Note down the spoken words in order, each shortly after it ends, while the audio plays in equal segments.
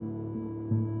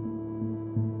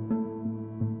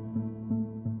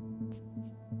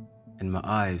And my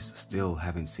eyes still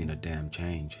haven't seen a damn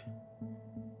change.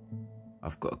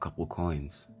 I've got a couple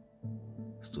coins,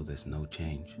 still there's no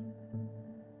change.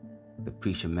 The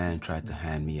preacher man tried to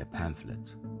hand me a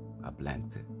pamphlet. I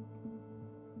blanked it.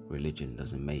 Religion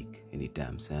doesn't make any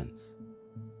damn sense.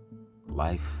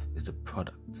 Life is a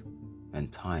product,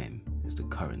 and time is the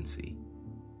currency.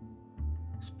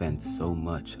 Spent so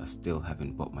much, I still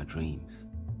haven't bought my dreams.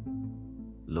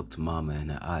 Looked mama in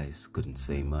her eyes, couldn't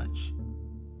say much.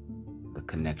 The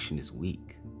connection is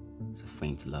weak, it's a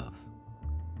faint love.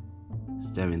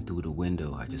 Staring through the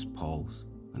window, I just pause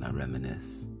and I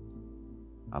reminisce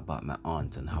about my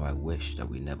aunt and how I wish that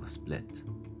we never split.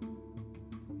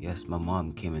 Yes, my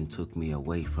mom came and took me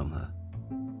away from her.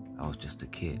 I was just a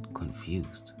kid,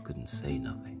 confused, couldn't say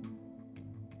nothing.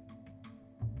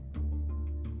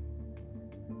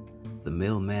 The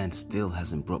mailman still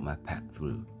hasn't brought my pack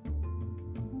through.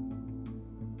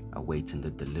 Awaiting the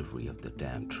delivery of the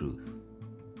damn truth.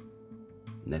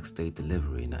 Next day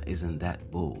delivery, now isn't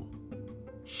that bull?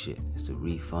 Shit, it's a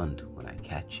refund when I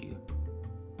catch you.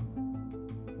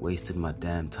 Wasted my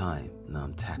damn time, now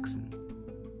I'm taxing.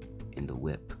 In the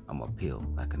whip, I'm a pill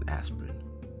like an aspirin.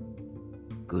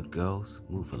 Good girls,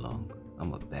 move along,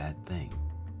 I'm a bad thing.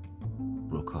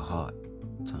 Broke her heart,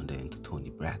 turned her into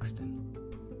Toni Braxton.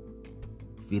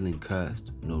 Feeling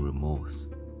cursed, no remorse,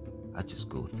 I just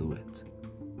go through it.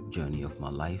 Journey of my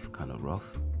life kinda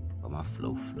rough, but my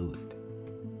flow fluid.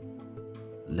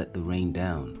 Let the rain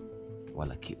down while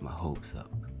I keep my hopes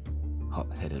up.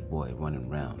 Hot-headed boy running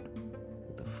round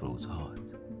with a froze heart.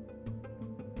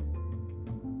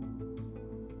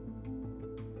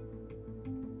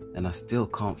 And I still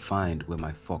can't find where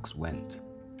my fox went.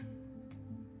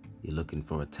 You're looking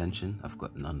for attention? I've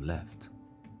got none left.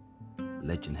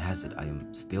 Legend has it I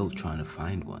am still trying to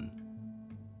find one.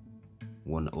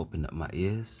 Wanna open up my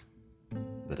ears?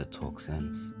 Better talk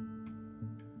sense.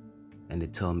 And they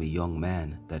tell me, young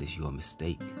man, that is your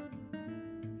mistake.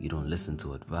 You don't listen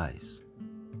to advice,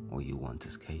 all you want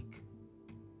is cake.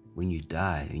 When you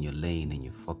die and you're laying in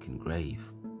your fucking grave,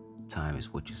 time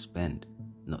is what you spend,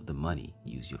 not the money.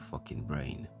 Use your fucking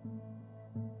brain.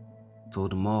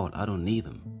 Told them all I don't need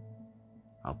them.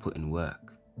 I'll put in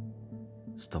work.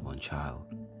 Stubborn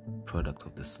child, product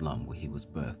of the slum where he was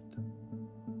birthed.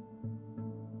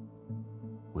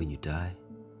 When you die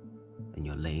and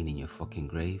you're laying in your fucking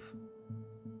grave,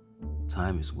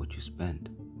 time is what you spend,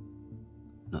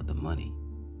 not the money.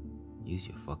 Use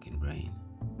your fucking brain.